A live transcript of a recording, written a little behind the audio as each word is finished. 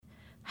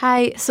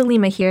Hi,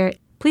 Salima here.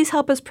 Please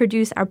help us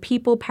produce our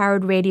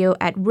people-powered radio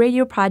at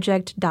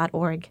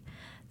radioproject.org.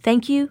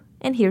 Thank you,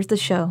 and here's the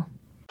show.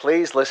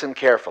 Please listen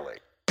carefully.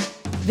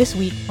 This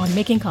week on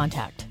Making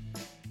Contact.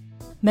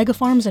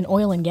 Megafarms and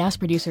oil and gas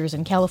producers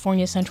in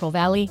California's Central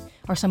Valley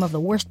are some of the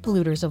worst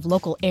polluters of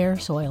local air,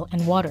 soil,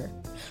 and water.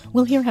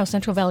 We'll hear how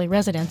Central Valley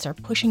residents are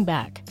pushing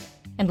back.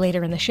 And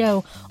later in the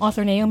show,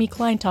 author Naomi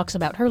Klein talks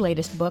about her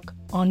latest book,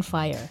 On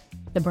Fire,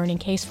 The Burning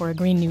Case for a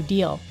Green New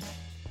Deal.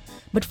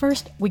 But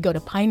first, we go to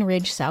Pine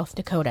Ridge, South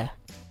Dakota,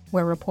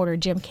 where reporter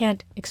Jim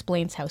Kent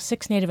explains how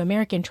 6 Native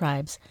American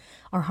tribes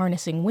are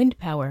harnessing wind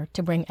power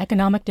to bring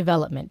economic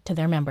development to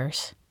their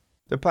members.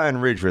 The Pine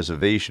Ridge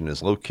Reservation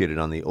is located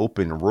on the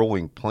open,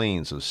 rolling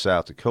plains of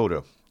South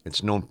Dakota.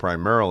 It's known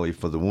primarily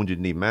for the Wounded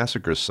Knee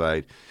Massacre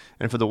site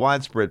and for the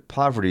widespread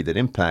poverty that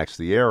impacts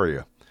the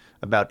area.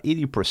 About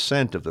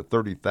 80% of the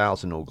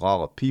 30,000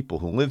 Oglala people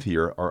who live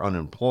here are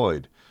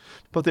unemployed.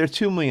 But their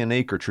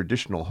 2-million-acre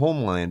traditional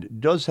homeland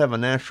does have a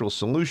natural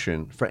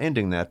solution for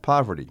ending that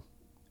poverty: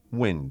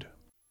 wind.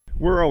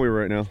 Where are we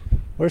right now?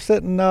 We're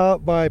sitting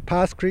out by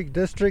Pass Creek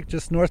District,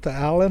 just north of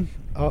Allen,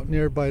 out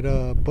near by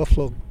the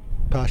buffalo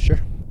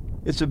pasture.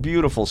 It's a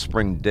beautiful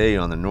spring day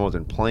on the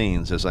northern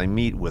plains as I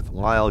meet with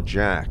Lyle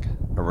Jack,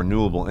 a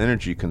renewable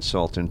energy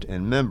consultant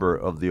and member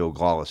of the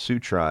Oglala Sioux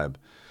tribe.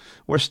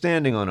 We're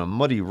standing on a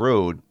muddy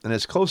road and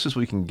as close as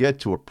we can get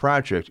to a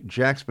project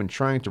Jack's been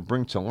trying to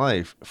bring to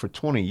life for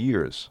 20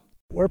 years.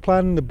 We're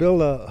planning to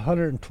build a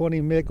 120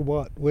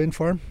 megawatt wind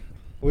farm.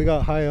 We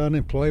got high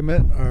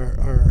unemployment.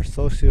 Our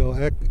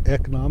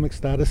socio-economic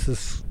status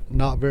is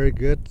not very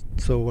good,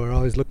 so we're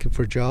always looking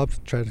for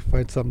jobs, trying to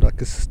find something that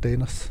can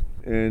sustain us.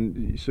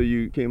 And so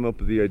you came up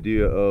with the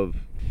idea of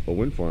a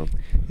wind farm.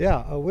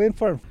 Yeah, a wind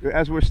farm.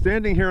 As we're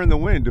standing here in the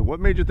wind, what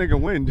made you think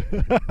of wind?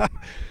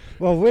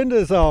 Well, wind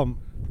is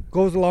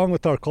goes along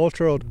with our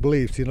cultural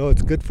beliefs. You know,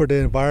 it's good for the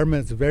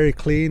environment. It's very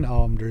clean.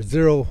 There's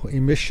zero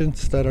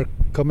emissions that are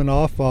coming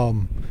off.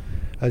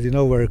 As you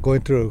know, we're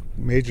going through a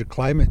major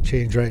climate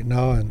change right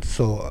now, and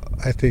so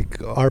I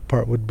think our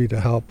part would be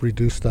to help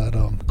reduce that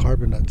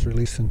carbon that's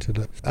released into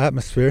the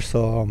atmosphere.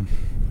 So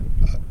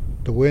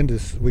the wind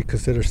is, we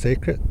consider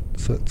sacred,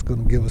 so it's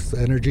going to give us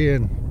energy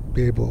and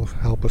be able to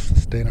help us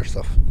sustain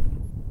ourselves.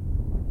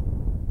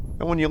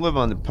 And when you live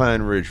on the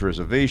Pine Ridge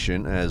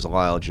Reservation, as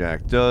Lyle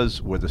Jack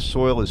does, where the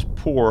soil is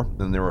poor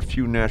and there are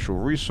few natural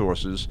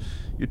resources,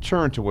 you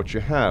turn to what you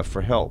have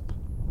for help.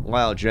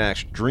 Lyle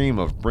Jack's dream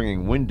of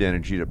bringing wind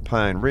energy to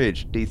Pine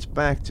Ridge dates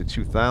back to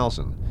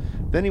 2000.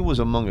 Then he was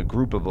among a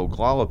group of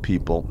Oglala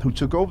people who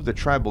took over the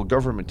tribal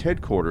government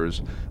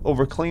headquarters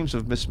over claims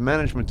of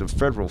mismanagement of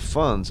federal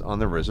funds on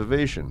the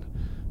reservation.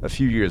 A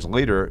few years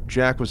later,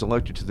 Jack was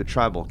elected to the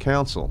Tribal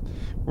Council,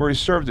 where he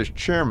served as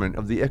chairman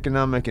of the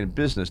Economic and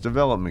Business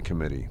Development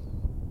Committee.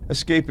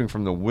 Escaping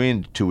from the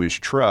wind to his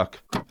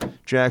truck,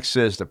 Jack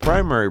says the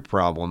primary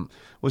problem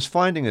was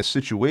finding a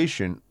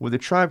situation where the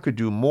tribe could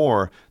do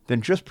more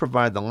than just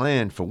provide the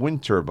land for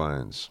wind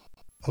turbines.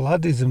 A lot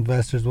of these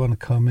investors want to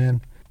come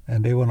in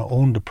and they want to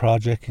own the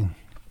project and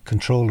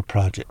control the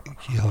project.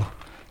 You know,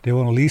 they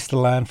want to lease the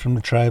land from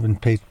the tribe and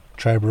pay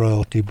tribe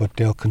royalty, but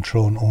they'll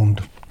control and own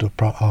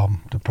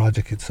the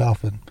project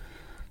itself, and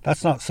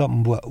that's not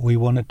something what we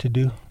wanted to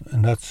do,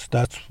 and that's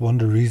one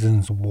of the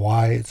reasons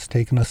why it's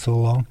taken us so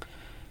long,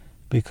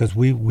 because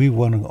we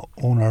want to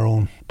own our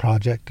own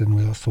project and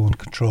we also want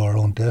to control our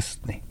own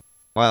destiny.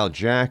 While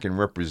Jack and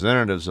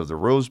representatives of the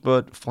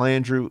Rosebud,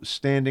 Flandreau,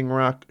 Standing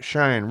Rock,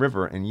 Cheyenne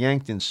River, and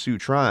Yankton Sioux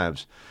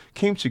tribes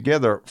came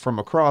together from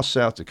across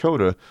South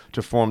Dakota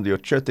to form the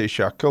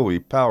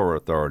Oceti-Sakowee Power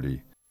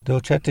Authority. The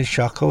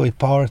Oceti-Sakowee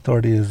Power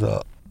Authority is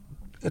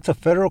it's a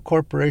federal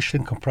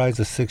corporation comprised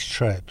of 6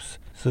 tribes.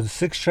 So the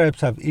 6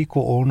 tribes have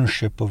equal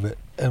ownership of it.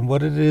 And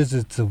what it is,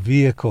 it's a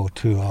vehicle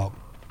to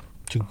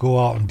go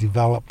out and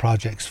develop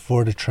projects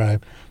for the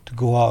tribe, to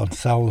go out and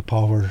sell the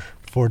power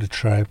for the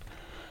tribe,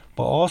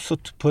 but also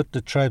to put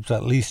the tribes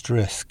at least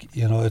risk.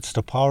 You know, it's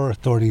the Power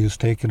Authority who's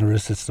taking the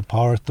risk. It's the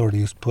Power Authority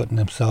who's putting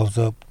themselves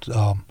up,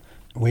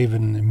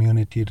 waiving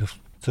immunity to.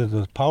 So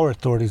the Power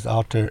Authority is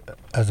out there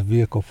as a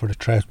vehicle for the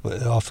tribes, but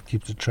it also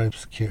keeps the tribes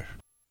secure.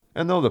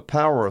 And though the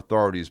Power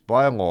Authority's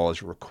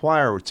bylaws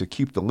require it to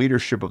keep the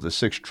leadership of the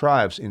 6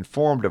 tribes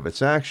informed of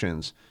its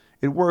actions,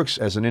 it works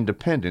as an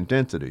independent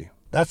entity.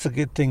 That's a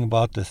good thing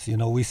about this. You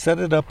know, we set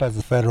it up as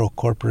a federal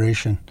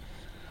corporation.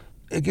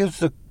 It gives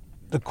the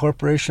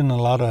corporation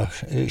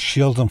it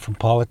shields them from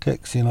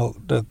politics. You know,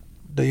 the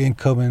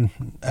incoming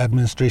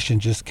administration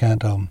just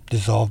can't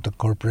dissolve the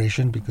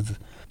corporation because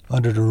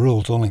under the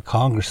rules, only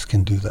Congress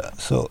can do that.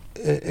 So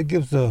it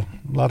gives a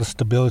lot of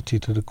stability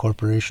to the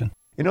corporation.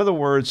 In other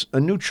words, a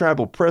new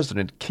tribal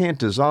president can't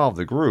dissolve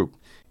the group.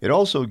 It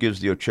also gives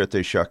the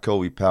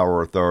Oceti-Sakowee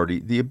Power Authority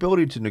the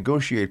ability to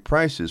negotiate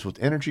prices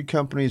with energy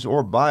companies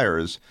or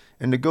buyers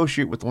and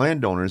negotiate with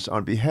landowners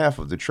on behalf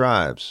of the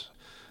tribes.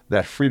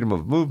 That freedom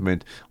of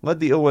movement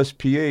led the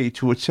OSPA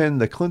to attend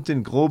the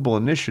Clinton Global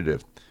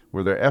Initiative,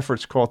 where their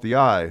efforts caught the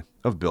eye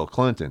of Bill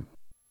Clinton.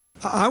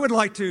 I would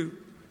like to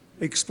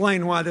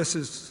explain why this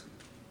is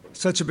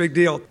such a big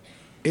deal.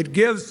 It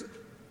gives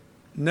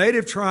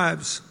native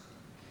tribes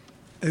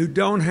who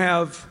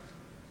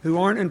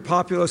aren't in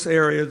populous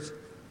areas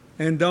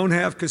and don't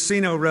have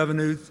casino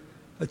revenues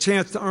a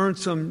chance to earn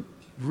some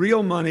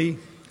real money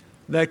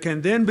that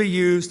can then be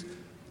used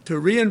to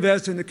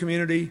reinvest in the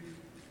community,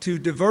 to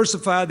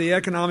diversify the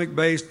economic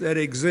base that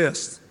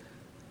exists,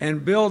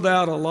 and build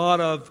out a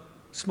lot of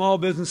small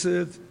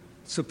businesses,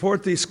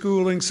 support the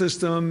schooling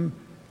system,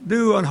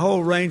 do a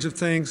whole range of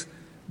things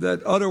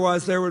that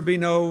otherwise there would be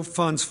no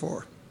funds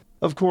for.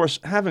 Of course,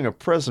 having a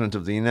president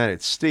of the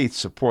United States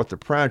support the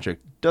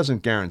project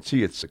doesn't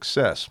guarantee its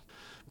success,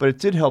 but it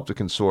did help the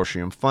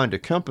consortium find a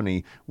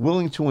company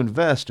willing to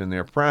invest in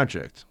their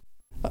project.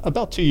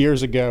 About 2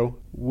 years ago,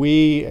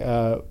 we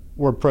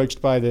were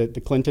approached by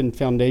the Clinton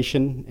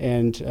Foundation,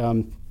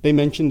 and they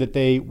mentioned that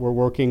they were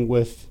working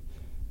with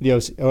the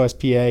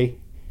OSPA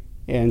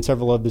and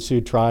several of the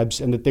Sioux tribes,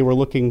 and that they were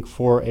looking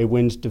for a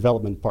wind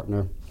development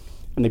partner.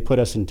 And they put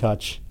us in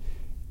touch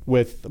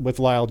with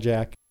Lyle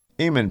Jack.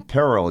 Eamon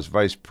Perrell is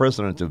Vice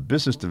President of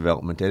Business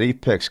Development at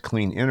Apex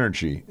Clean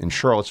Energy in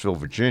Charlottesville,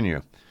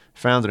 Virginia.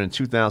 Founded in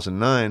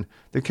 2009,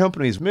 the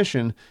company's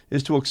mission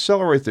is to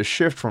accelerate the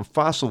shift from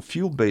fossil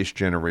fuel-based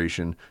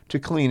generation to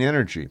clean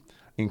energy,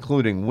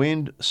 including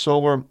wind,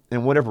 solar,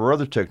 and whatever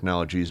other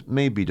technologies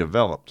may be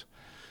developed.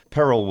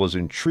 Perrell was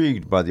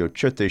intrigued by the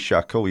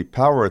Oceti-Sakowee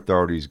Power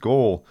Authority's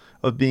goal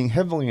of being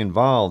heavily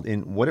involved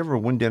in whatever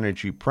wind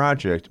energy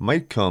project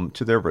might come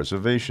to their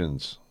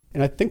reservations.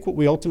 And I think what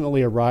we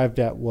ultimately arrived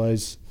at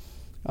was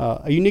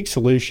a unique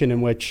solution in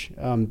which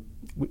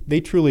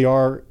they truly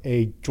are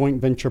a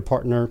joint venture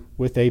partner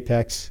with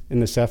Apex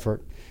in this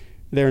effort.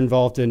 They're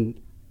involved in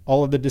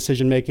all of the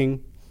decision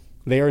making.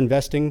 They are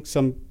investing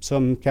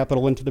some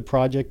capital into the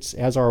projects,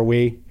 as are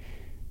we.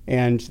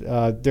 And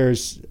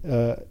there's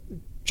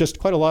just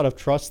quite a lot of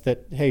trust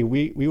that, hey,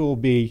 we will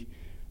be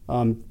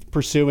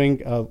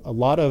pursuing a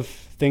lot of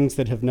things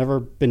that have never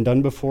been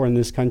done before in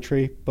this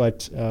country,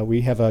 but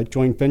we have a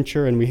joint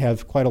venture and we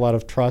have quite a lot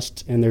of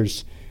trust, and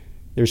there's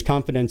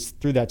confidence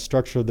through that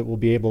structure that we'll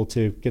be able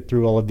to get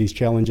through all of these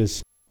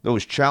challenges.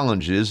 Those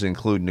challenges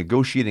include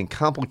negotiating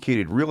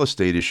complicated real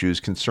estate issues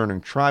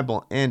concerning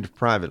tribal and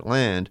private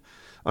land,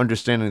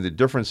 understanding the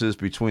differences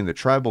between the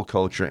tribal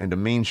culture and a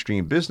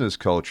mainstream business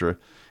culture,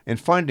 and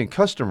finding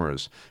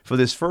customers for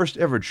this first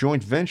ever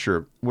joint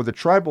venture where the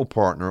tribal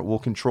partner will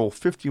control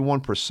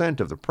 51%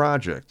 of the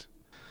project.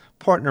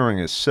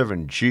 Partnering as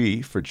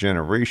 7G for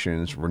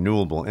Generations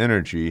Renewable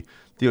Energy,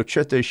 the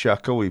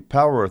Oceti-Sakowee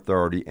Power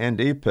Authority and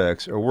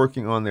Apex are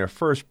working on their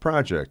first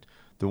project,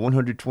 the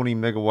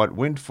 120-megawatt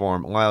wind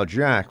farm Lyle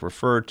Jack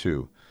referred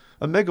to.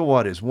 A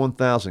megawatt is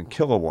 1,000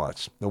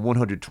 kilowatts. The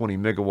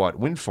 120-megawatt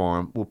wind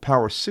farm will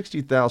power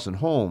 60,000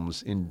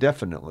 homes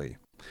indefinitely.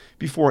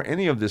 Before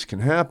any of this can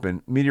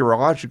happen,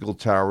 meteorological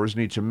towers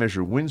need to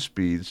measure wind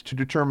speeds to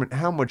determine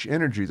how much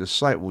energy the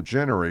site will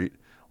generate.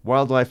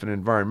 Wildlife and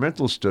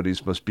environmental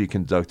studies must be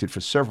conducted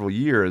for several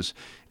years,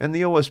 and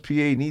the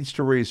OSPA needs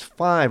to raise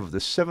 $5 of the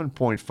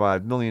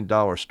 $7.5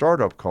 million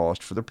startup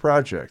cost for the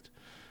project.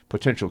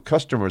 Potential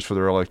customers for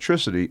their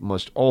electricity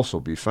must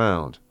also be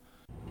found.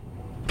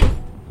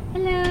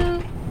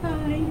 Hello.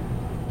 Hi.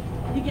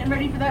 You getting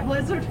ready for that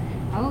blizzard?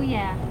 Oh,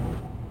 yeah.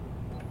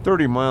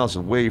 30 miles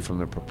away from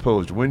the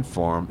proposed wind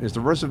farm is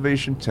the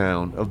reservation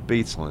town of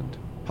Batesland,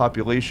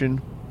 population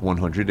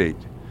 108.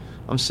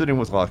 I'm sitting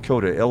with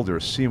Lakota elder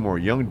Seymour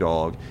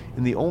Youngdog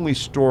in the only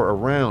store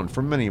around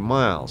for many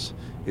miles,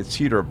 its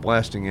heater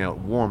blasting out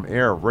warm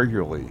air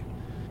regularly.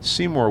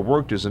 Seymour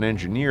worked as an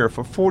engineer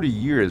for 40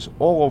 years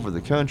all over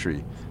the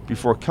country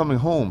before coming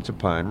home to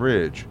Pine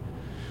Ridge.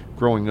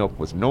 Growing up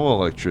with no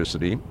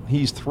electricity,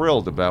 he's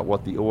thrilled about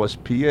what the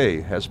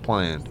OSPA has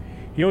planned.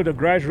 You know, the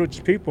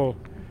grassroots people,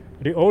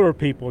 the older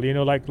people,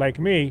 like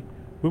me,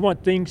 we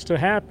want things to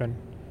happen.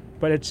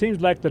 But it seems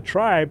like the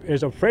tribe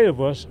is afraid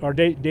of us, or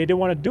they don't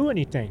want to do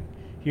anything.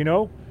 We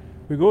go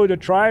to the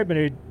tribe and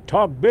they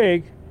talk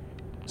big.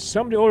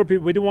 Some of the older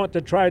people, we don't want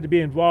the tribe to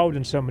be involved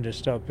in some of this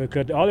stuff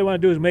because all they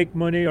want to do is make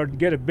money or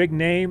get a big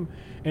name,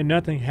 and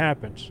nothing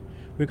happens.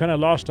 We kind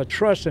of lost the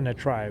trust in the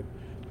tribe.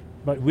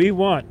 But we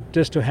want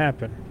this to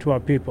happen to our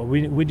people.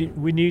 We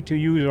need to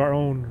use our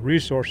own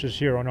resources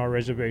here on our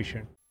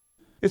reservation.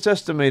 It's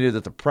estimated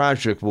that the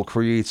project will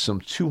create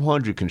some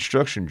 200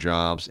 construction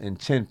jobs and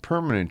 10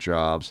 permanent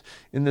jobs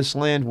in this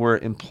land where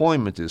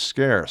employment is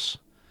scarce.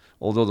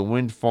 Although the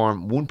wind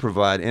farm won't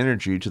provide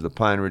energy to the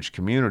Pine Ridge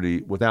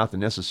community without the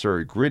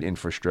necessary grid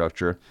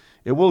infrastructure,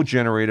 it will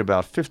generate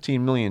about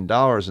 $15 million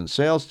in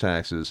sales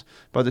taxes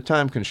by the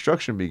time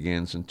construction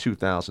begins in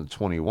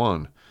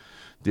 2021.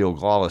 The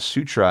Oglala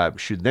Sioux Tribe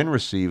should then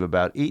receive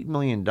about $8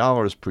 million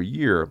per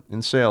year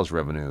in sales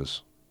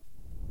revenues.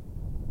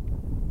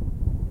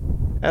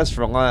 As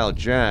for Lyle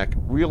Jack,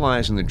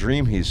 realizing the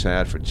dream he's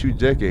had for 2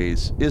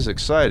 decades is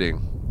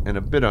exciting and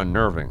a bit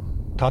unnerving.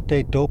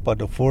 Tate Dopa,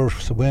 the four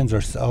winds,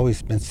 are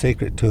always been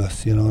sacred to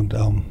us,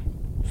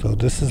 so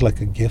this is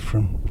like a gift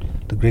from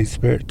the Great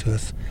Spirit to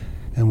us,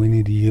 and we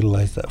need to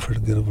utilize that for the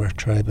good of our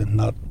tribe, and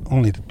not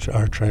only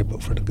our tribe,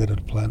 but for the good of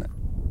the planet.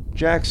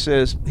 Jack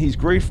says he's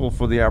grateful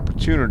for the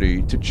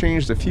opportunity to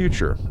change the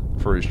future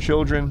for his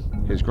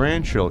children, his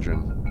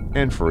grandchildren,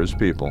 and for his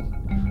people.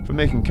 For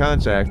Making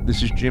Contact,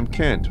 this is Jim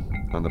Kent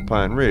on the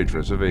Pine Ridge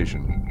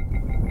Reservation.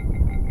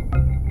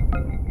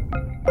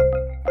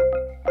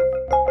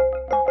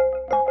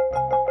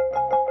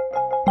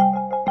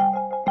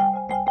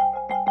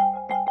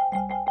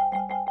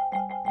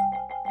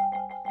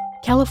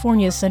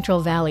 California's Central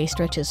Valley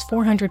stretches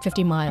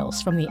 450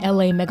 miles from the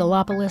LA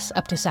megalopolis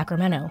up to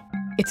Sacramento.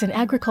 It's an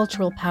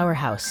agricultural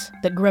powerhouse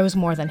that grows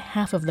more than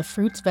half of the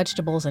fruits,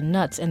 vegetables, and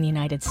nuts in the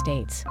United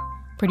States.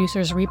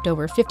 Producers reaped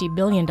over $50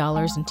 billion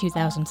in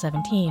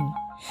 2017,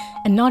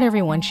 and not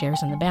everyone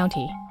shares in the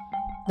bounty.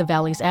 The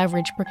valley's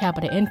average per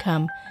capita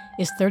income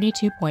is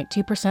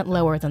 32.2%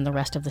 lower than the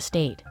rest of the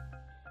state.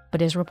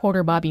 But as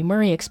reporter Bobby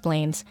Murray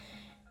explains,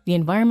 the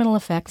environmental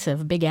effects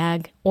of big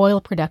ag,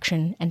 oil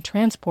production, and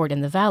transport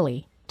in the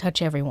valley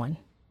touch everyone.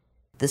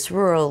 This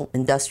rural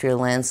industrial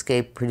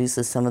landscape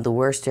produces some of the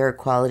worst air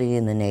quality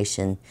in the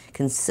nation,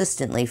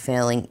 consistently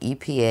failing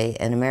EPA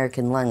and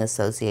American Lung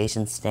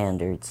Association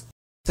standards.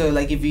 So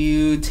like if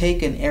you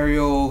take an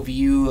aerial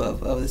view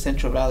of the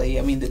Central Valley,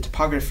 I mean the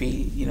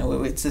topography,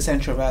 it's the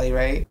Central Valley,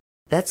 right?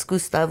 That's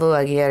Gustavo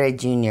Aguirre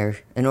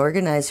Jr., an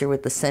organizer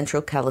with the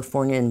Central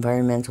California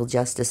Environmental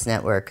Justice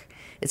Network.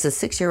 It's a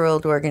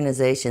 6-year-old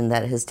organization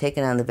that has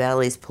taken on the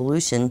valley's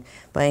pollution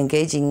by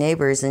engaging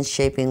neighbors in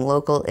shaping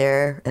local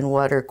air and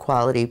water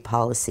quality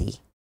policy.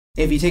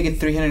 If you take a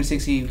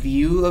 360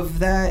 view of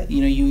that,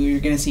 you're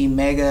going to see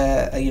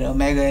mega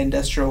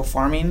industrial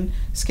farming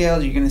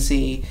scales. You're going to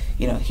see,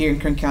 here in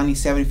Kern County,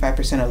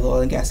 75% of the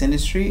oil and gas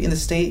industry in the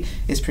state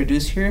is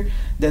produced here.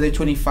 The other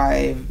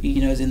 25,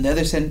 is in the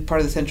other part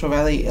of the Central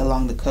Valley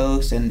along the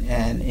coast and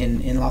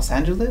in Los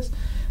Angeles,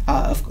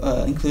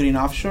 including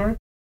offshore.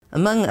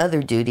 Among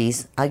other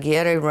duties,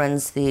 Aguirre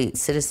runs the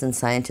Citizen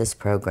Scientist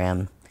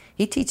program.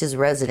 He teaches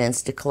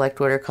residents to collect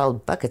what are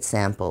called bucket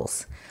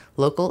samples,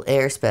 local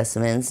air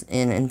specimens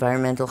in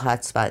environmental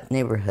hotspot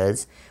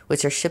neighborhoods,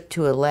 which are shipped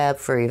to a lab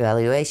for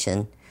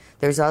evaluation.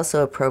 There's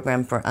also a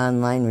program for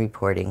online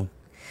reporting.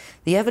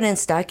 The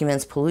evidence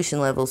documents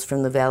pollution levels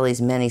from the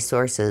valley's many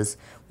sources,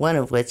 one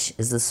of which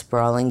is the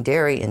sprawling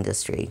dairy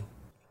industry.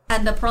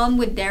 And the problem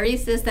with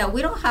dairies is that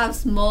we don't have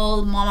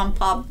small mom and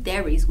pop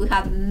dairies. We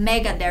have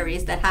mega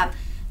dairies that have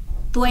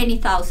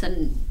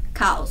 20,000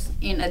 cows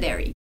in a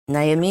dairy.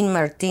 Nayamin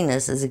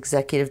Martinez is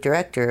executive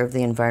director of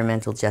the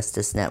Environmental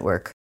Justice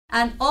Network.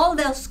 And all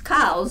those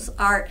cows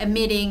are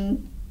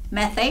emitting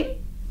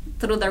methane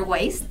through their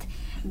waste.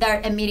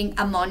 They're emitting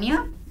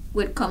ammonia,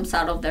 which comes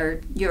out of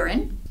their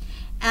urine.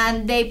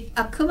 And they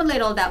accumulate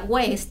all that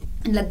waste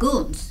in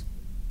lagoons.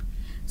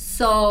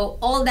 So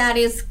all that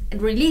is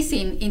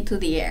releasing into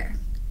the air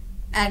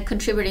and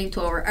contributing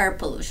to our air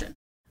pollution.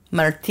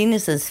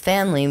 Martinez's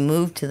family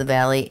moved to the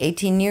valley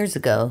 18 years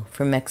ago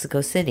from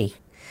Mexico City.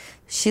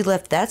 She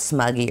left that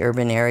smoggy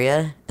urban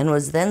area and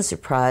was then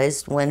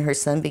surprised when her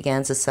son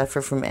began to suffer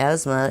from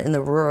asthma in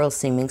the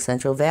rural-seeming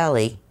Central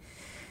Valley.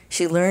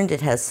 She learned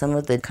it has some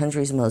of the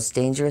country's most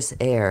dangerous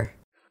air.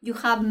 You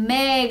have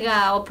mega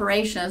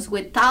operations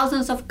with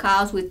thousands of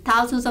cows, with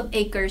thousands of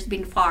acres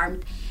being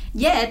farmed.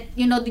 Yet,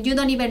 you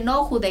don't even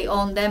know who they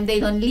own them. They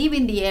don't live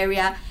in the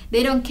area.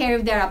 They don't care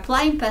if they're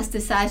applying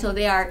pesticides or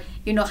they are,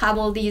 have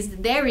all these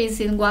dairies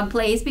in one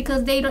place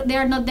because they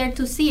are not there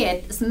to see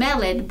it,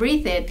 smell it,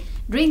 breathe it,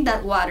 drink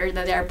that water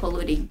that they are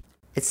polluting.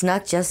 It's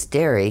not just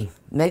dairy.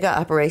 Mega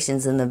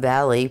operations in the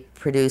valley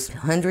produce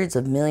hundreds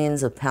of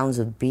millions of pounds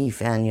of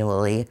beef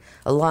annually,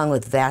 along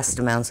with vast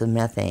amounts of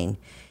methane.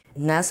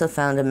 NASA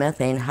found a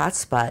methane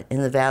hotspot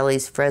in the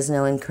valley's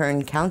Fresno and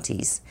Kern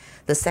counties,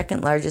 the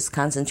second largest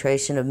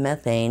concentration of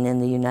methane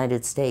in the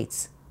United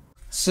States.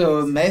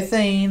 So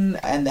methane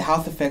and the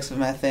health effects of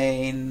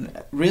methane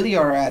really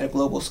are at a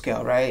global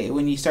scale, right?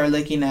 When you start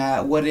looking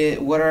at what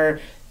are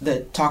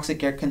the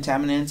toxic air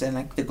contaminants and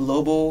like the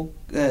global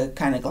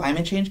kind of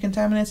climate change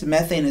contaminants,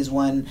 methane is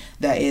one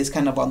that is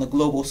kind of on the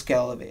global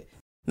scale of it.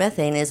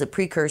 Methane is a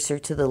precursor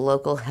to the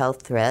local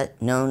health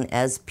threat known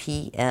as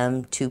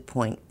PM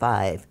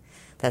 2.5.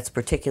 That's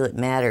particulate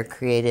matter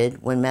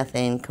created when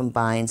methane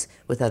combines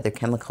with other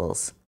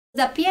chemicals.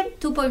 The PM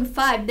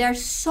 2.5, they're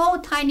so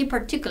tiny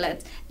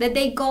particulates that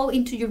they go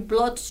into your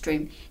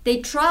bloodstream.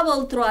 They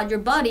travel throughout your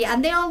body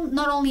and they don't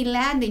not only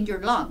land in your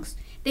lungs.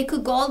 They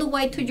could go all the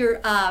way to your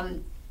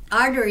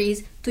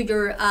arteries, to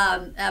your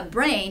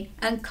brain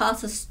and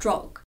cause a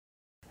stroke.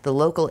 The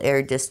local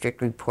air district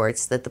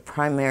reports that the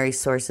primary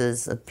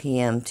sources of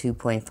PM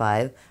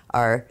 2.5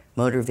 are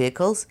motor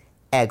vehicles,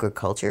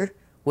 agriculture,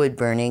 wood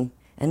burning,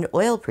 and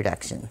oil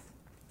production.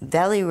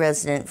 Valley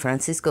resident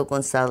Francisco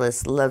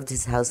Gonzalez loved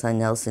his house on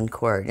Nelson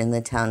Court in the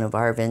town of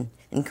Arvin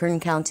in Kern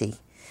County.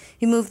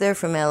 He moved there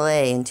from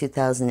LA in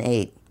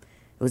 2008. It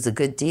was a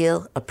good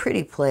deal, a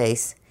pretty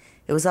place.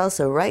 It was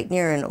also right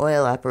near an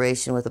oil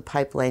operation with a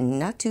pipeline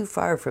not too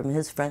far from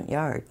his front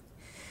yard.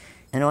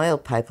 An oil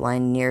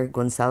pipeline near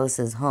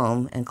Gonzalez's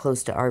home and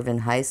close to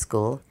Arvin High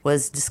School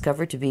was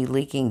discovered to be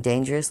leaking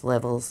dangerous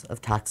levels of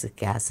toxic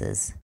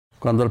gases.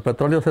 When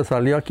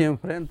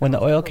the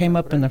oil came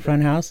up in the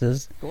front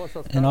houses,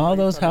 in all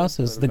those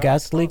houses, the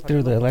gas leaked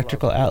through the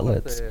electrical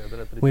outlets.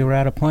 We were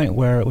at a point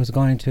where it was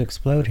going to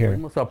explode here.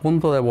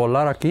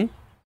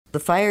 The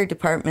fire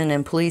department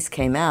and police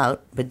came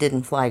out, but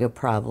didn't flag a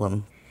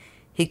problem.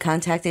 He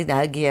contacted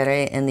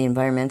Aguirre and the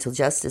Environmental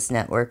Justice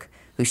Network,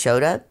 who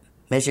showed up,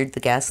 measured the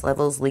gas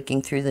levels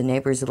leaking through the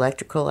neighbors'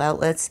 electrical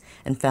outlets,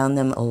 and found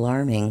them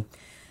alarming.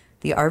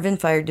 The Arvin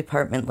Fire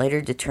Department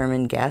later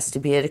determined gas to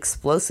be at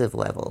explosive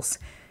levels.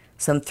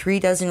 Some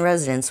 36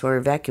 residents were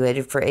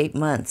evacuated for 8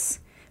 months.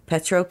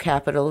 Petro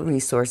Capital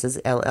Resources,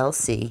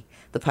 LLC,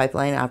 the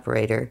pipeline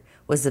operator,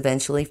 was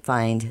eventually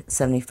fined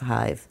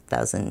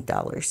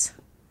 $75,000.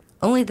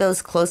 Only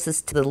those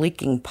closest to the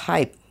leaking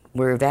pipe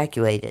were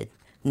evacuated,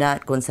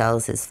 not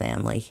Gonzalez's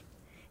family.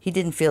 He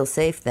didn't feel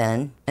safe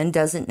then, and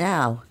doesn't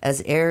now,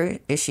 as air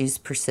issues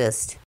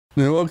persist.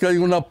 No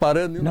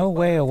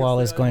way a wall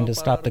is going to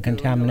stop the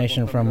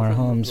contamination from our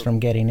homes from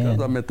getting in.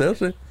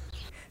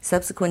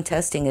 Subsequent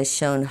testing has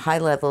shown high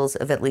levels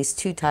of at least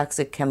 2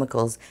 toxic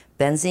chemicals,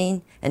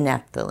 benzene and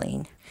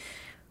naphthalene.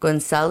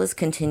 Gonzalez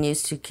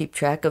continues to keep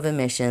track of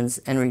emissions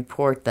and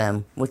report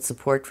them with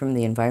support from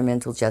the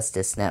Environmental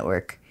Justice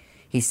Network.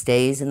 He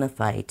stays in the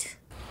fight.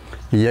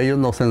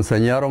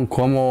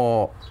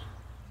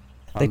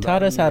 They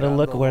taught us how to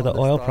look where the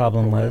oil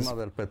problem was.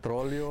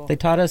 They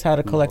taught us how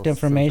to collect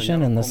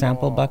information in the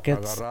sample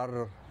buckets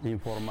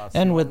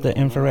and with the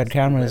infrared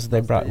cameras they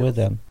brought with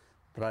them.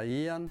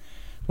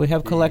 We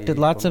have collected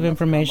lots of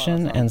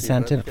information and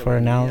sent it for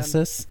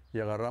analysis,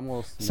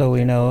 so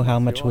we know how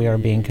much we are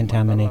being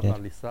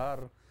contaminated.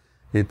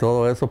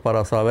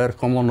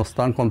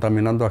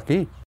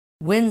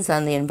 Wins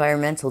on the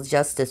environmental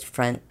justice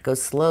front go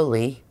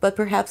slowly, but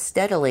perhaps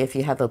steadily if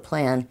you have a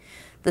plan.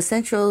 The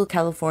Central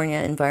California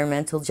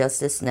Environmental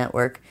Justice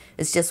Network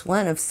is just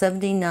one of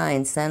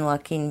 79 San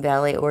Joaquin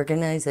Valley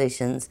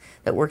organizations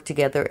that work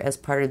together as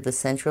part of the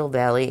Central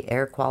Valley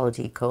Air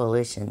Quality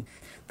Coalition.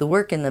 The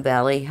work in the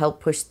valley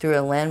helped push through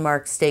a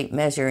landmark state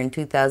measure in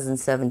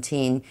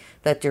 2017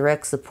 that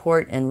directs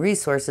support and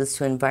resources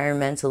to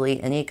environmentally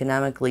and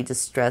economically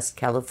distressed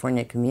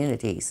California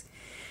communities.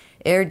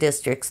 Air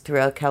districts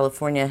throughout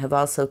California have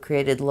also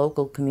created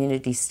local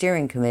community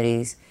steering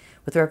committees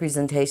with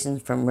representation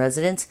from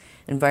residents,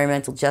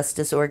 environmental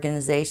justice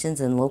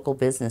organizations, and local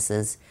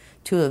businesses.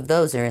 2 of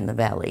those are in the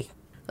valley.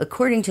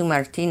 According to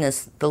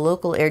Martinez, the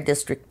local Air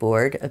District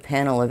Board, a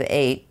panel of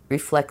 8,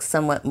 reflects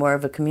somewhat more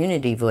of a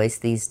community voice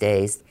these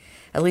days.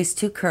 At least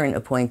 2 current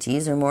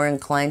appointees are more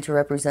inclined to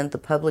represent the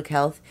public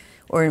health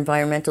or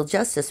environmental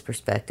justice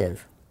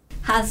perspective.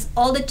 Has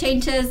all the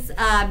changes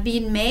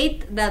been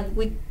made that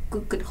we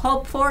could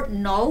hope for?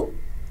 No.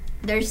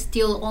 There's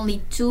still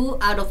only 2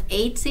 out of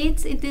 8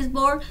 seats in this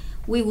board.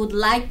 We would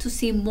like to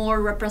see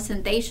more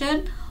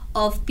representation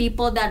of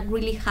people that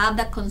really have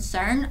the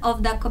concern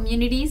of the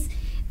communities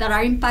that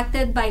are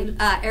impacted by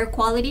air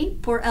quality,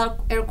 poor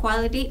air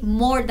quality,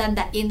 more than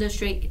the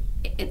industry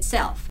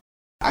itself.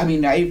 I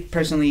mean, I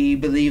personally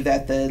believe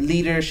that the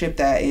leadership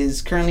that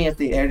is currently at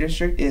the Air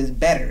District is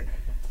better.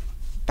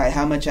 By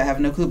how much, I have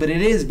no clue, but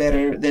it is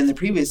better than the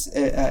previous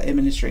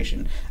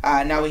administration.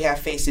 Now we have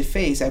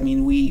face-to-face. I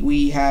mean,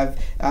 we have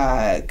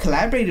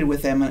collaborated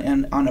with them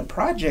on a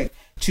project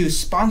to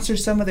sponsor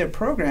some of their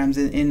programs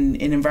in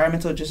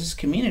environmental justice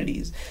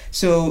communities.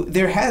 So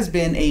there has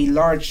been a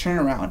large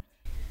turnaround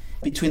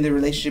between the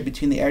relationship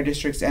between the air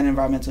districts and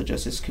environmental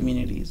justice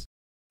communities.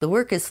 The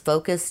work is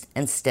focused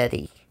and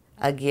steady.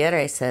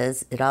 Aguirre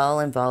says it all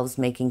involves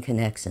making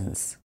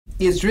connections.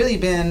 It's really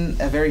been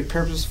a very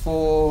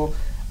purposeful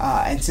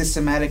and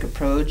systematic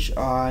approach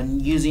on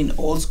using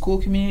old school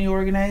community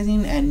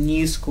organizing and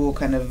new school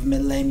kind of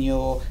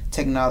millennial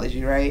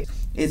technology, right?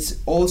 It's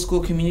old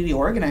school community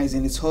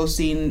organizing. It's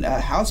hosting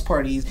house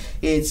parties.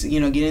 It's,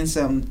 getting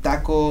some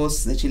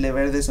tacos de chile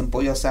verde, some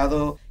pollo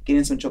asado,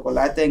 getting some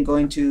chocolate and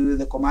going to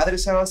the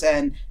comadre's house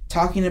and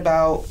talking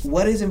about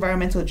what is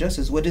environmental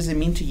justice? What does it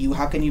mean to you?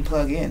 How can you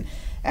plug in?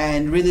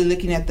 And really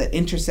looking at the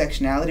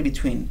intersectionality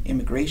between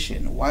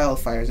immigration,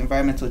 wildfires,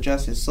 environmental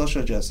justice,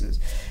 social justice,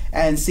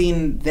 and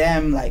seeing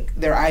them, like,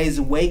 their eyes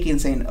awake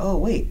and saying, oh,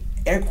 wait,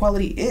 air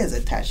quality is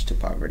attached to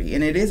poverty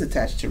and it is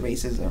attached to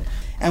racism.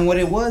 And what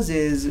it was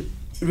is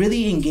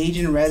really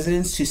engaging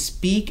residents to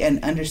speak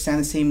and understand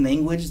the same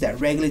language that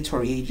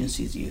regulatory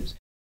agencies use.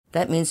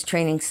 That means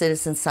training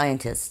citizen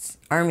scientists,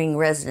 arming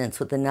residents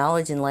with the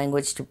knowledge and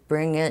language to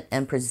bring it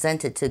and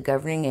present it to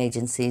governing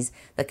agencies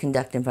that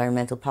conduct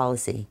environmental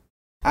policy.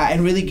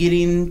 And really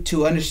getting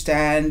to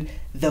understand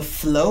the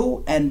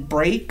flow and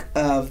break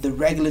of the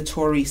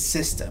regulatory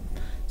system.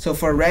 So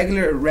for a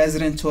regular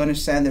resident to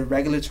understand the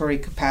regulatory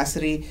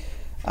capacity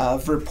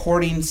of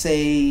reporting,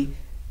 say,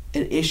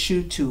 an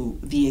issue to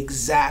the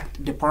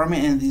exact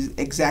department and the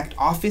exact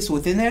office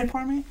within that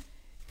department,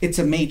 it's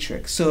a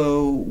matrix.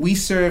 So we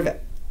serve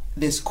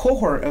this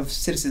cohort of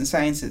citizen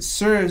science that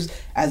serves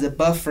as a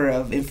buffer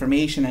of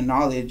information and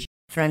knowledge.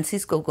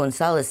 Francisco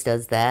Gonzalez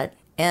does that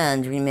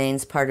and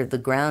remains part of the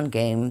ground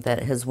game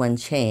that has won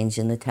change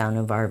in the town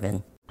of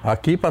Arvin.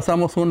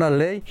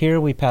 Here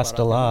we passed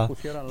a law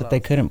that they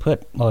couldn't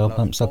put oil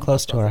pumps so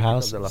close to our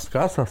houses.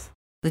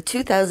 The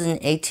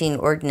 2018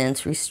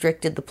 ordinance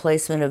restricted the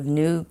placement of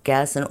new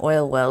gas and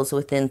oil wells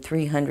within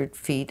 300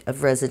 feet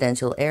of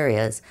residential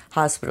areas,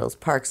 hospitals,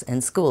 parks,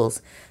 and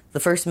schools, the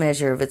first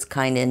measure of its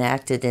kind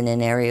enacted in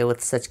an area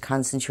with such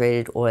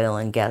concentrated oil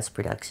and gas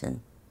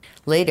production.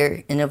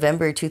 Later, in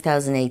November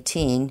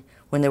 2018,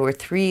 when there were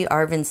 3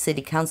 Arvin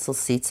City Council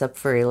seats up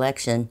for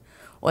election,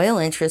 oil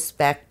interests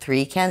backed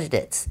 3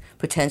 candidates,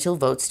 potential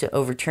votes to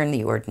overturn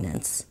the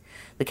ordinance.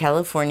 The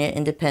California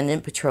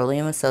Independent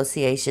Petroleum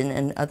Association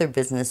and other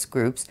business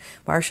groups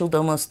marshaled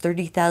almost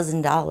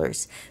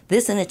 $30,000,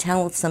 this in a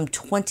town with some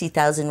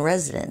 20,000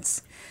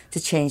 residents, to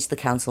change the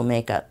council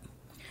makeup.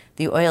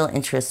 The oil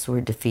interests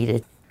were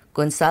defeated.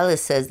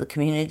 Gonzalez says the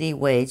community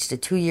waged a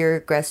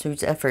 2-year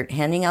grassroots effort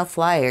handing out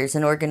flyers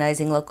and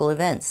organizing local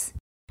events.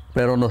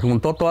 The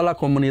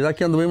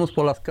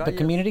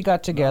community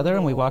got together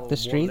and we walked the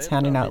streets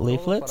handing out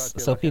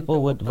leaflets so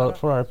people would vote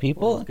for our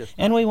people,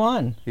 and we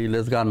won.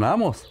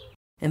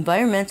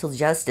 Environmental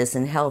justice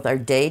and health are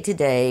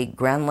day-to-day,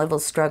 ground-level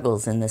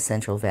struggles in the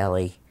Central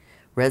Valley.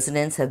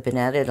 Residents have been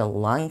at it a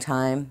long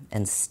time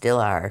and still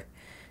are.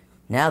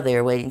 Now they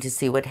are waiting to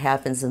see what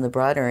happens in the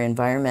broader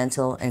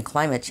environmental and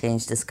climate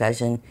change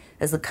discussion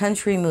as the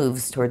country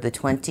moves toward the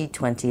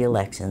 2020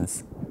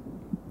 elections.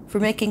 For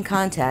Making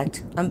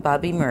Contact, I'm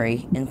Bobby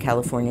Murray in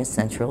California's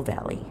Central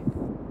Valley.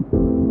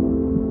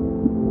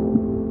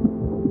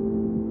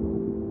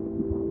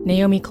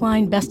 Naomi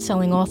Klein,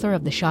 best-selling author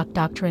of The Shock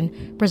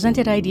Doctrine,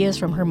 presented ideas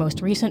from her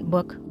most recent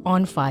book,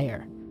 On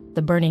Fire,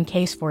 The Burning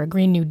Case for a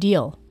Green New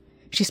Deal.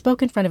 She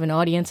spoke in front of an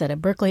audience at a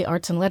Berkeley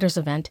Arts and Letters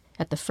event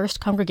at the First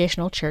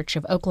Congregational Church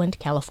of Oakland,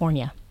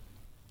 California.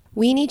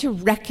 We need to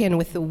reckon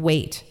with the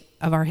weight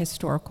of our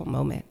historical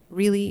moment,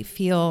 really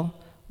feel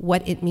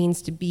what it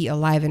means to be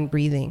alive and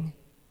breathing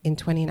in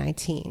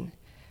 2019.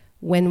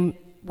 When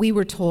we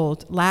were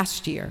told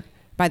last year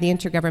by the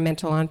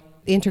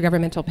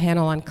Intergovernmental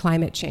Panel on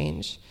Climate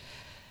Change,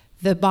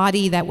 the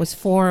body that was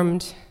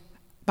formed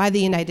by the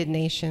United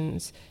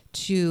Nations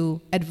to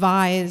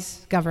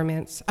advise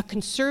governments, a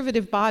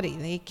conservative body.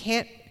 They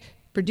can't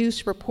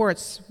produce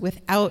reports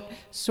without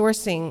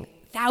sourcing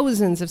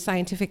thousands of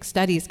scientific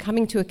studies,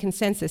 coming to a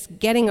consensus,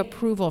 getting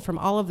approval from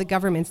all of the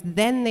governments.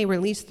 Then they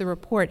released the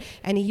report.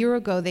 And a year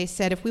ago they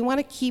said, if we want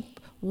to keep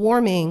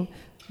warming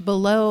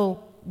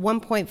below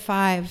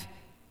 1.5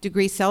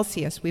 degrees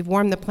Celsius, we've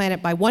warmed the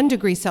planet by 1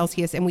 degree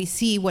Celsius, and we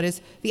see what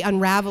is the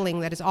unraveling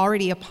that is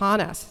already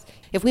upon us.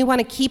 If we want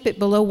to keep it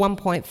below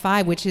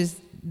 1.5, which is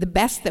the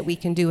best that we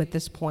can do at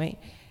this point,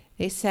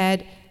 they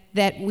said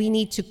that we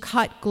need to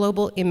cut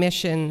global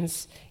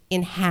emissions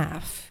in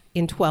half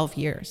in 12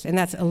 years, and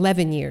that's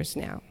 11 years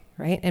now,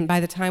 right? And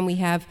by the time we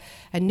have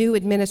a new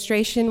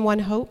administration, one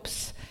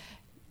hopes,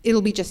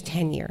 it'll be just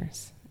 10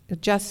 years.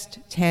 Just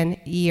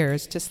 10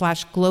 years to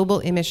slash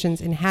global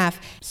emissions in half.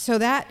 So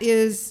that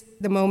is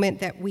the moment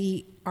that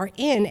we are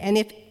in, and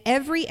if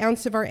every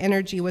ounce of our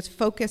energy was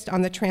focused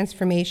on the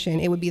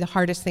transformation, it would be the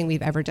hardest thing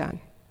we've ever done.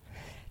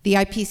 The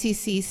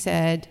IPCC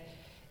said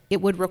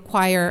it would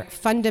require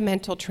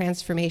fundamental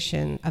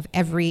transformation of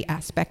every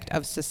aspect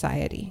of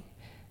society.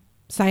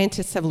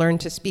 Scientists have learned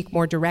to speak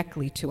more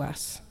directly to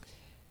us.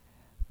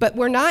 But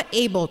we're not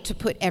able to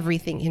put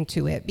everything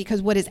into it,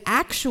 because what is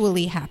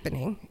actually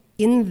happening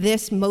in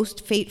this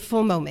most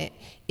fateful moment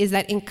is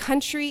that in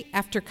country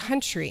after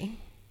country,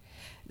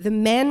 the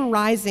men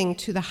rising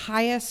to the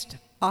highest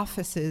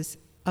offices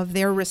of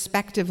their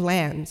respective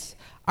lands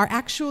are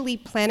actually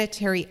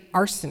planetary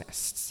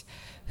arsonists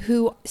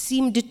who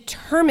seem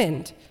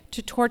determined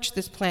to torch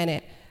this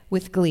planet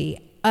with glee.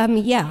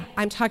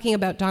 I'm talking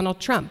about Donald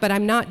Trump, but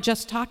I'm not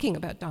just talking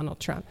about Donald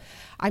Trump.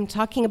 I'm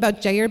talking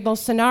about Jair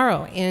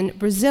Bolsonaro in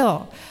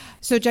Brazil.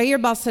 So Jair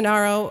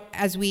Bolsonaro,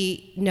 as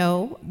we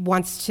know,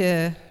 wants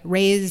to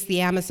raise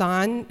the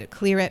Amazon,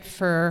 clear it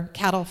for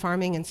cattle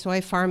farming and soy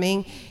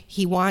farming.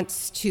 He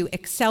wants to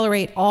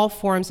accelerate all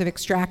forms of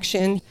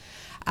extraction.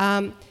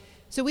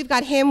 So we've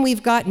got him,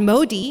 we've got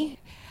Modi.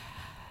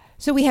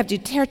 So we have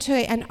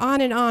Duterte and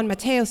on,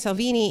 Matteo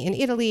Salvini in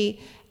Italy.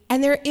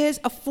 And there is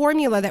a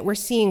formula that we're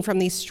seeing from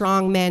these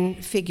strong men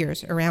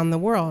figures around the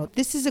world.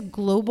 This is a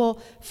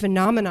global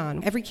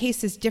phenomenon. Every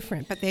case is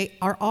different, but they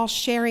are all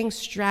sharing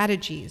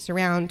strategies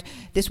around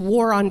this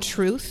war on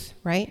truth,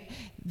 right?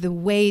 The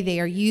way they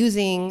are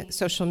using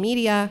social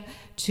media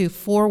to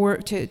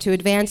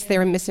advance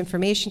their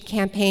misinformation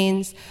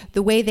campaigns,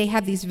 the way they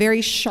have these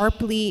very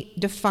sharply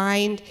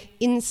defined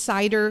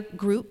insider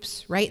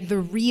groups, right? The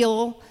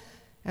real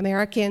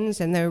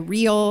Americans and the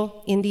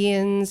real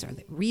Indians or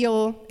the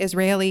real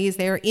Israelis,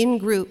 they're in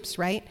groups,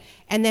 right?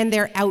 And then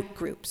they're out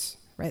groups,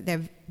 right?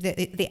 They're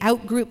the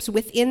out groups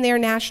within their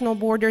national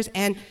borders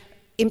and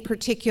in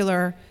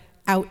particular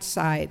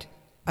outside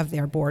of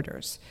their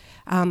borders.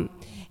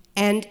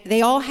 And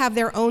they all have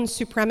their own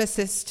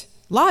supremacist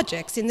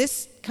logics. In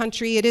this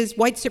country, it is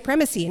white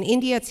supremacy. In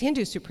India, it's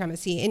Hindu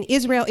supremacy. In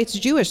Israel, it's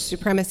Jewish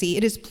supremacy.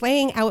 It is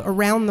playing out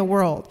around the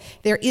world.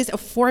 There is a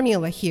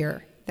formula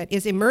here that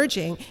is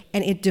emerging,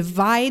 and it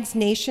divides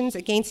nations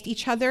against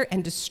each other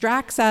and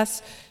distracts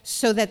us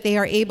so that they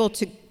are able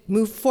to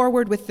move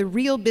forward with the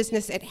real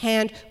business at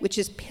hand, which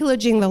is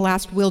pillaging the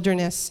last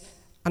wilderness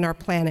on our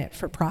planet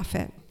for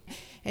profit.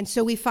 And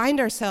so we find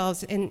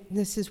ourselves, and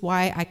this is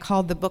why I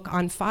called the book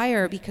On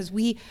Fire, because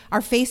we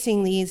are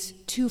facing these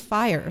two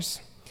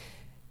fires.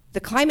 The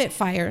climate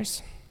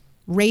fires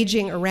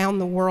raging around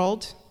the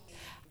world,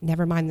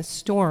 never mind the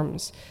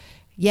storms,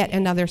 yet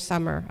another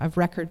summer of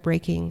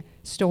record-breaking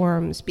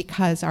storms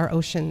because our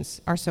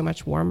oceans are so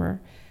much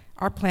warmer.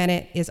 Our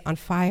planet is on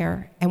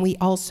fire, and we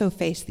also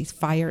face these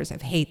fires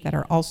of hate that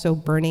are also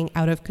burning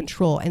out of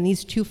control. And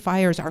these two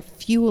fires are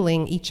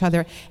fueling each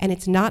other, and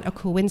it's not a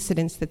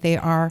coincidence that they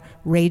are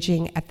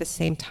raging at the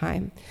same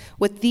time.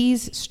 What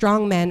these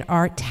strong men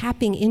are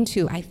tapping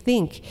into, I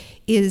think,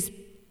 is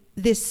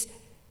this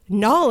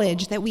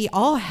knowledge that we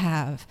all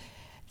have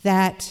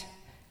that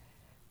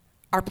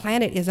our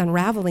planet is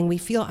unraveling. We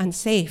feel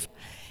unsafe,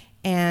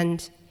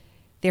 and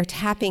they're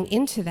tapping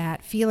into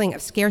that feeling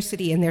of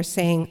scarcity, and they're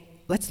saying,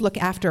 let's look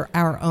after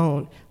our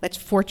own. Let's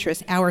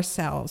fortress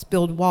ourselves,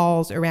 build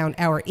walls around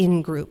our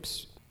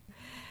in-groups.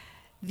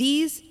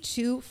 These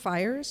two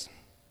fires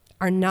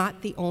are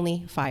not the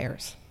only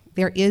fires.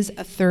 There is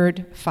a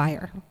third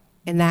fire,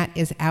 and that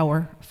is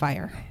our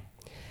fire.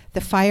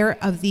 The fire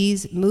of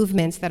these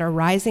movements that are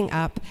rising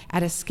up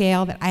at a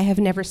scale that I have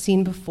never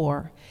seen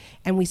before.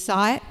 And we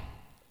saw it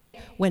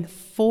when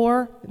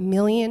 4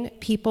 million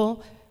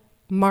people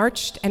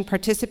marched and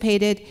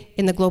participated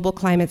in the global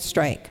climate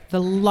strike.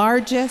 The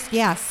largest,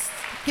 yes,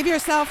 give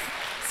yourself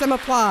some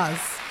applause.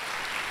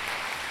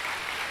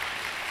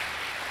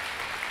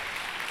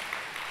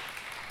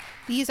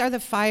 These are the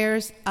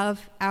fires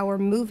of our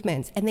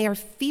movements, and they are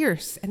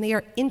fierce, and they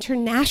are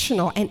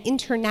international and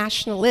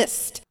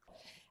internationalist.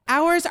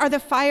 Ours are the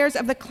fires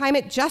of the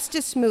climate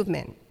justice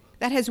movement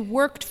that has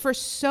worked for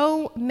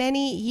so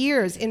many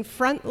years in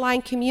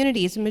frontline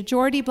communities,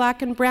 majority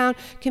Black and brown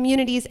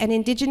communities and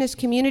indigenous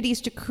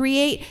communities, to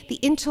create the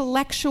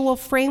intellectual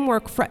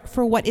framework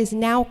for what is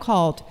now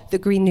called the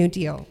Green New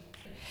Deal.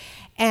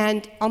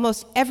 And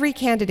almost every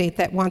candidate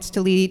that wants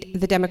to lead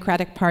the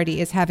Democratic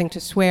Party is having to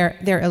swear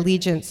their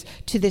allegiance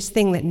to this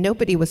thing that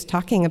nobody was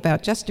talking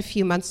about just a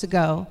few months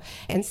ago.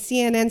 And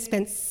CNN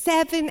spent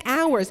 7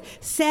 hours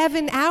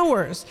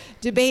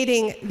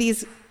debating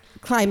these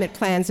climate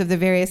plans of the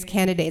various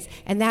candidates,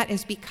 and that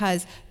is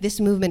because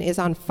this movement is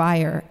on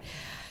fire.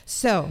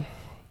 So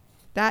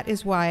that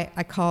is why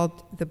I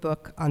called the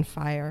book On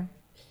Fire.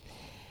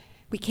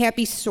 We can't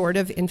be sort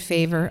of in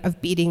favor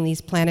of beating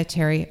these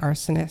planetary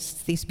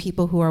arsonists, these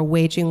people who are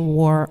waging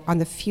war on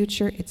the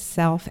future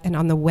itself and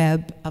on the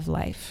web of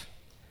life.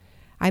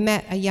 I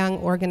met a young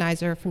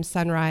organizer from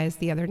Sunrise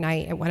the other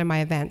night at one of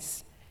my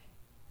events,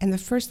 and the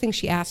first thing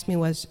she asked me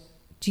was,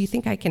 do you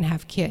think I can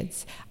have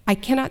kids? I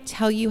cannot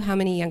tell you how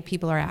many young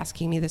people are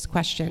asking me this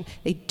question.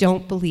 They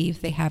don't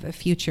believe they have a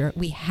future.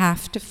 We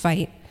have to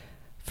fight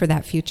for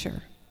that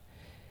future.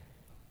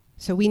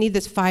 So we need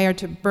this fire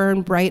to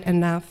burn bright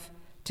enough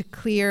to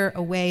clear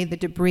away the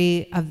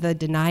debris of the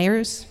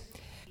deniers,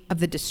 of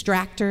the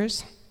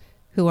distractors,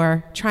 who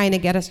are trying to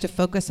get us to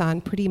focus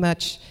on pretty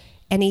much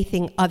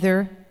anything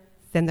other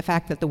than the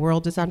fact that the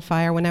world is on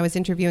fire. When I was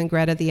interviewing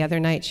Greta the other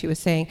night, she was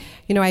saying,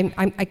 you know,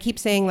 I keep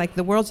saying, like,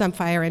 the world's on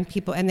fire, and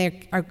people, and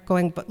they are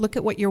going, but look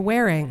at what you're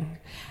wearing.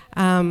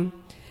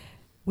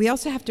 We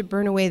also have to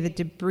burn away the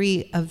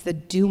debris of the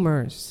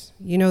doomers.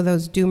 You know,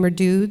 those doomer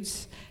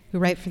dudes who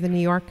write for The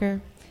New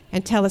Yorker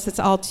and tell us it's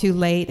all too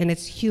late and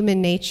it's human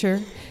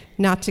nature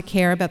not to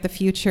care about the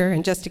future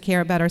and just to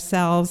care about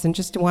ourselves and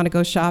just to want to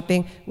go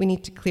shopping. We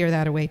need to clear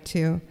that away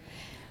too.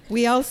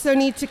 We also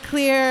need to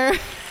clear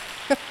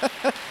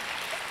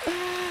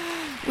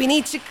we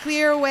need to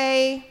clear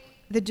away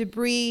the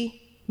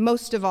debris,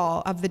 most of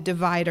all, of the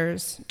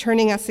dividers,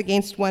 turning us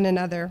against one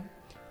another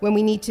when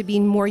we need to be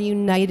more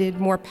united,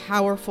 more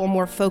powerful,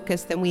 more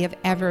focused than we have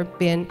ever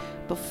been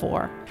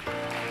before.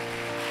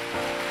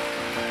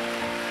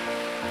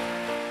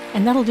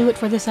 And that'll do it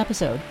for this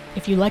episode.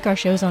 If you like our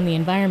shows on the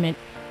environment,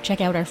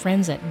 check out our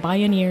friends at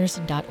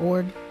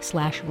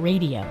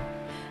bioneers.org/radio.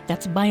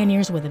 That's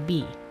Bioneers with a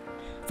B.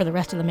 For the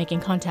rest of the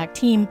Making Contact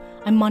team,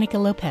 I'm Monica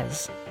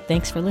Lopez.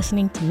 Thanks for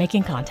listening to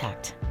Making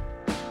Contact.